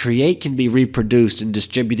mind may create can be reproduced and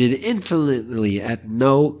distributed infinitely at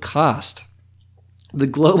no cost. The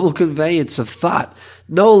global conveyance of thought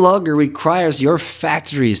no longer requires your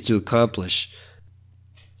factories to accomplish.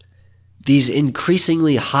 These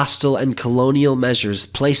increasingly hostile and colonial measures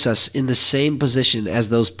place us in the same position as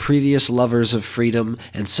those previous lovers of freedom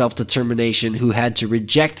and self-determination who had to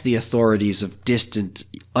reject the authorities of distant,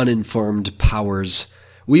 uninformed powers.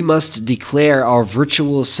 We must declare our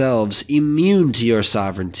virtual selves immune to your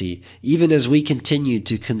sovereignty, even as we continue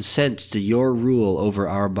to consent to your rule over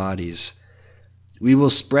our bodies. We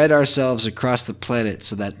will spread ourselves across the planet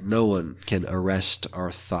so that no one can arrest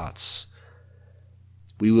our thoughts.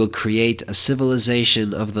 We will create a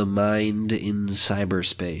civilization of the mind in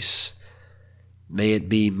cyberspace. May it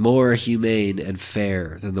be more humane and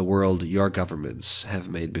fair than the world your governments have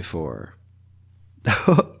made before.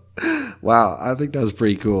 Wow, I think that was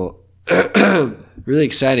pretty cool. Really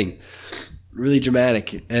exciting, really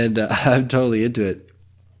dramatic, and I'm totally into it.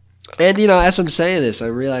 And, as I'm saying this,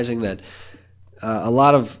 I'm realizing that a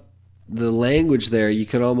lot of the language there, you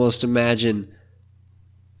could almost imagine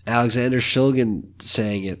Alexander Shulgin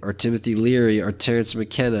saying it, or Timothy Leary, or Terence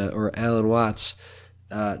McKenna, or Alan Watts,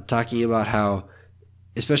 talking about how,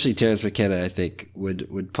 especially Terence McKenna, I think,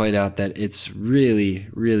 would point out that it's really,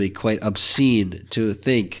 really quite obscene to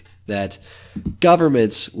think that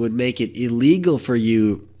governments would make it illegal for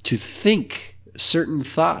you to think certain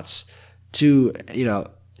thoughts, to,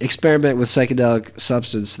 experiment with psychedelic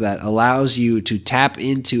substance that allows you to tap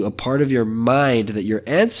into a part of your mind that your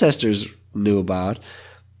ancestors knew about,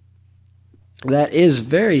 that is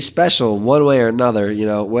very special one way or another,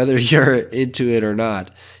 whether you're into it or not.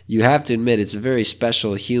 You have to admit it's a very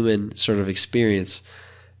special human sort of experience.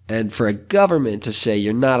 And for a government to say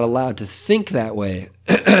you're not allowed to think that way,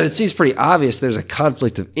 it seems pretty obvious there's a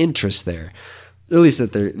conflict of interest there, at least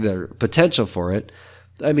that there's potential for it.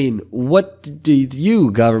 I mean, what do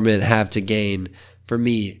you, government, have to gain for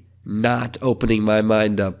me not opening my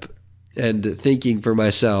mind up and thinking for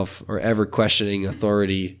myself, or ever questioning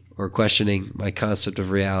authority or questioning my concept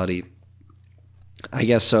of reality? I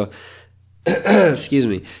guess so. Excuse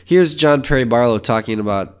me. Here's John Perry Barlow talking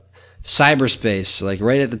about cyberspace, like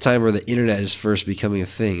right at the time where the internet is first becoming a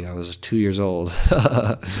thing. I was 2 years old.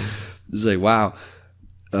 It's like, wow.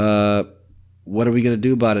 What are we going to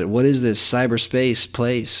do about it? What is this cyberspace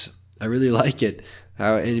place? I really like it.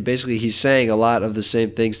 And basically he's saying a lot of the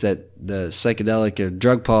same things that the psychedelic or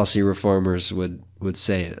drug policy reformers would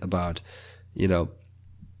say about,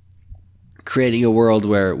 creating a world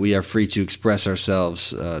where we are free to express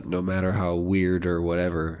ourselves, no matter how weird or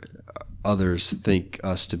whatever others think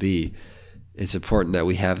us to be. It's important that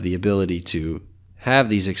we have the ability to have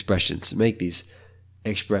these expressions, make these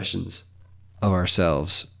expressions of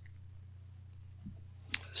ourselves.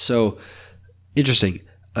 So, interesting.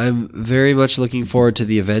 I'm very much looking forward to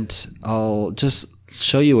the event. I'll just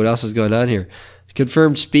show you what else is going on here.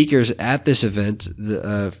 Confirmed speakers at this event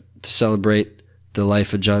to celebrate the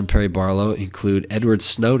life of John Perry Barlow include Edward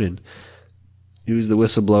Snowden, who's the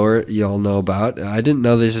whistleblower you all know about. I didn't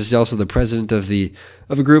know this. Is also the president of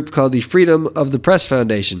a group called the Freedom of the Press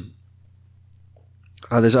Foundation.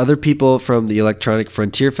 There's other people from the Electronic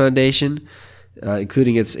Frontier Foundation,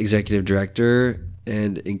 including its executive director,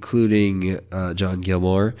 and including John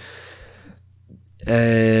Gilmore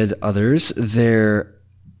and others. There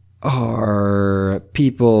are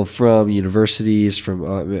people from universities,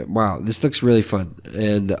 from wow, this looks really fun.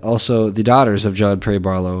 And also the daughters of John Perry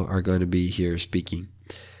Barlow are going to be here speaking,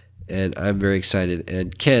 and I'm very excited.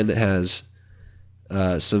 And Ken has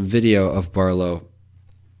some video of Barlow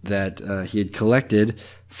that he had collected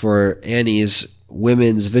for Annie's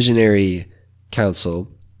Women's Visionary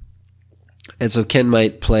Council, and so Ken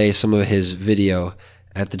might play some of his video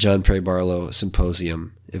at the John Perry Barlow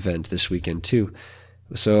Symposium event this weekend too.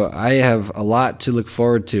 So I have a lot to look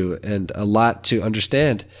forward to and a lot to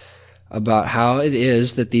understand about how it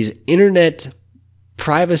is that these internet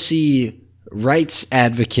privacy rights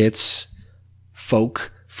advocates,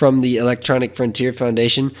 folk from the Electronic Frontier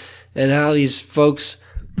Foundation, and how these folks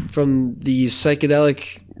from these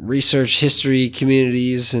psychedelic research history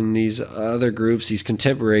communities and these other groups, these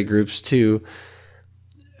contemporary groups too,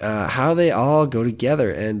 how they all go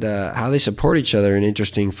together and how they support each other in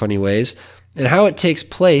interesting, funny ways. And how it takes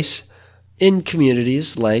place in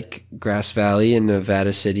communities like Grass Valley and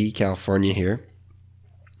Nevada City, California here.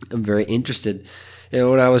 I'm very interested.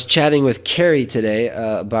 When I was chatting with Carrie today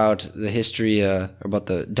about the history, about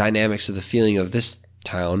the dynamics of the feeling of this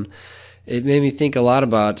town, it made me think a lot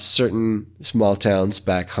about certain small towns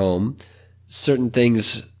back home. Certain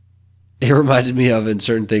things it reminded me of, and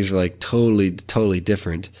certain things were like totally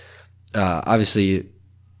different. Obviously,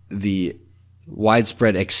 the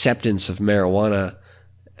widespread acceptance of marijuana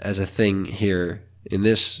as a thing here in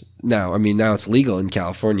this now. I mean, now it's legal in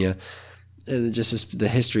California, and it just is the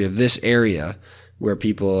history of this area where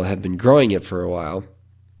people have been growing it for a while.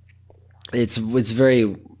 It's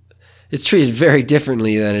treated very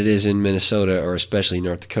differently than it is in Minnesota or especially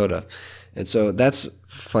North Dakota. And so that's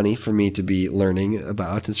funny for me to be learning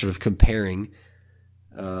about and sort of comparing,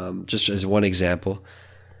 just as one example.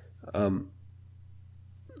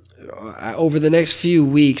 Over the next few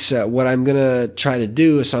weeks, what I'm going to try to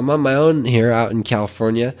do is, I'm on my own here out in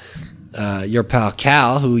California. Your pal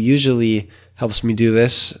Cal, who usually helps me do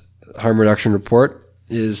this harm reduction report,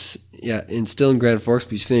 is still in Grand Forks,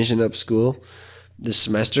 but he's finishing up school this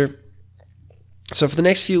semester. So for the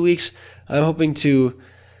next few weeks, I'm hoping to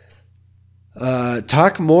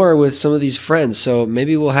talk more with some of these friends. So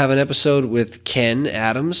maybe we'll have an episode with Ken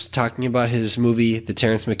Adams talking about his movie, The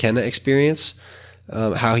Terence McKenna Experience.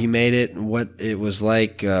 How he made it, what it was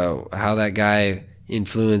like, how that guy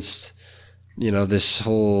influenced, this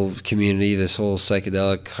whole community, this whole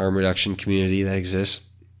psychedelic harm reduction community that exists.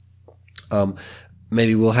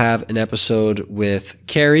 Maybe we'll have an episode with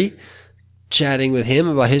Carrie, chatting with him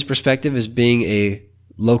about his perspective as being a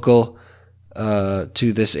local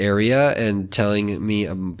to this area and telling me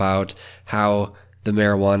about how the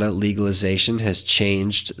marijuana legalization has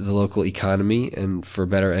changed the local economy and for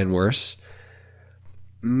better and worse.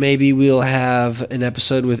 Maybe we'll have an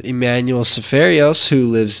episode with Emmanuel Seferios, who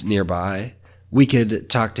lives nearby. We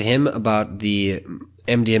could talk to him about the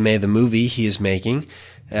MDMA, the movie he is making,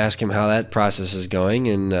 ask him how that process is going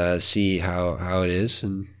and see how it is.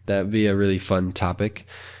 And that would be a really fun topic.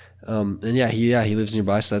 And he lives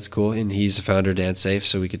nearby, so that's cool. And he's the founder of Dance Safe,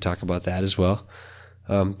 so we could talk about that as well.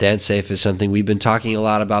 Dance Safe is something we've been talking a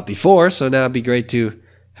lot about before, so now it'd be great to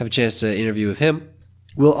have a chance to interview with him.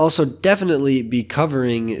 We'll also definitely be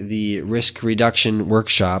covering the risk reduction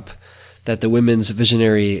workshop that the Women's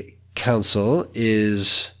Visionary Council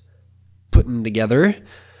is putting together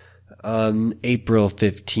on April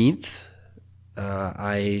 15th.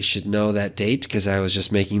 I should know that date because I was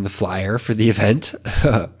just making the flyer for the event.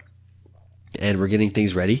 And we're getting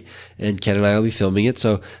things ready, and Ken and I will be filming it,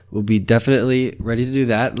 so we'll be definitely ready to do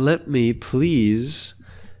that. Let me please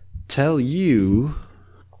tell you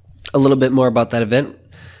a little bit more about that event.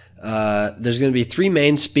 There's going to be 3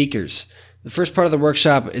 main speakers. The first part of the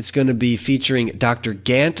workshop, it's going to be featuring Dr.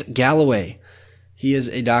 Gant Galloway. He is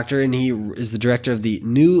a doctor, and he is the director of the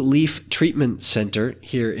New Leaf Treatment Center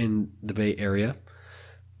here in the Bay Area.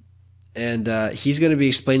 And he's going to be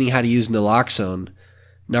explaining how to use naloxone,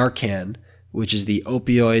 Narcan, which is the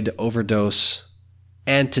opioid overdose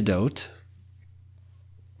antidote.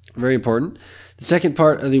 Very important. The second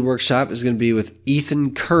part of the workshop is going to be with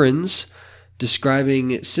Ethan Currens,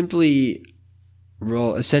 describing essentially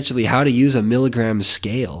how to use a milligram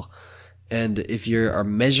scale. And if you are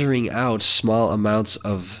measuring out small amounts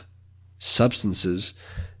of substances,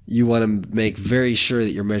 you want to make very sure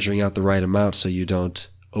that you're measuring out the right amount so you don't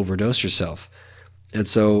overdose yourself. And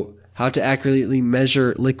so how to accurately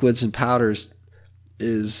measure liquids and powders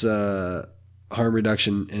is harm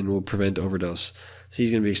reduction and will prevent overdose. So he's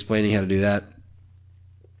going to be explaining how to do that.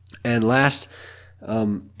 And last,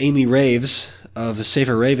 Amy Raves of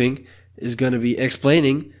Safer Raving is going to be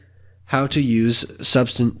explaining how to use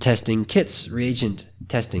substance testing kits, reagent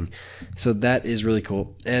testing. So that is really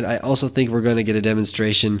cool. And I also think we're going to get a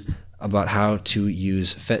demonstration about how to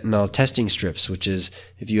use fentanyl testing strips, which is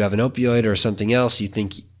if you have an opioid or something else you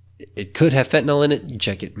think it could have fentanyl in it, you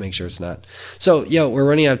check it, make sure it's not. So, we're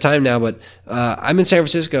running out of time now, but I'm in San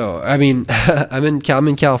Francisco. I'm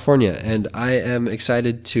in California, and I am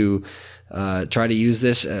excited to try to use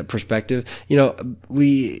this perspective.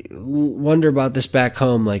 We wonder about this back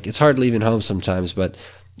home. Like, it's hard leaving home sometimes, but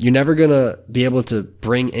you're never going to be able to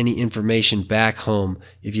bring any information back home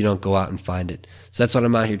if you don't go out and find it. So that's what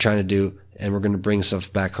I'm out here trying to do, and we're going to bring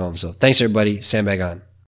stuff back home. So thanks, everybody. Sandbag on.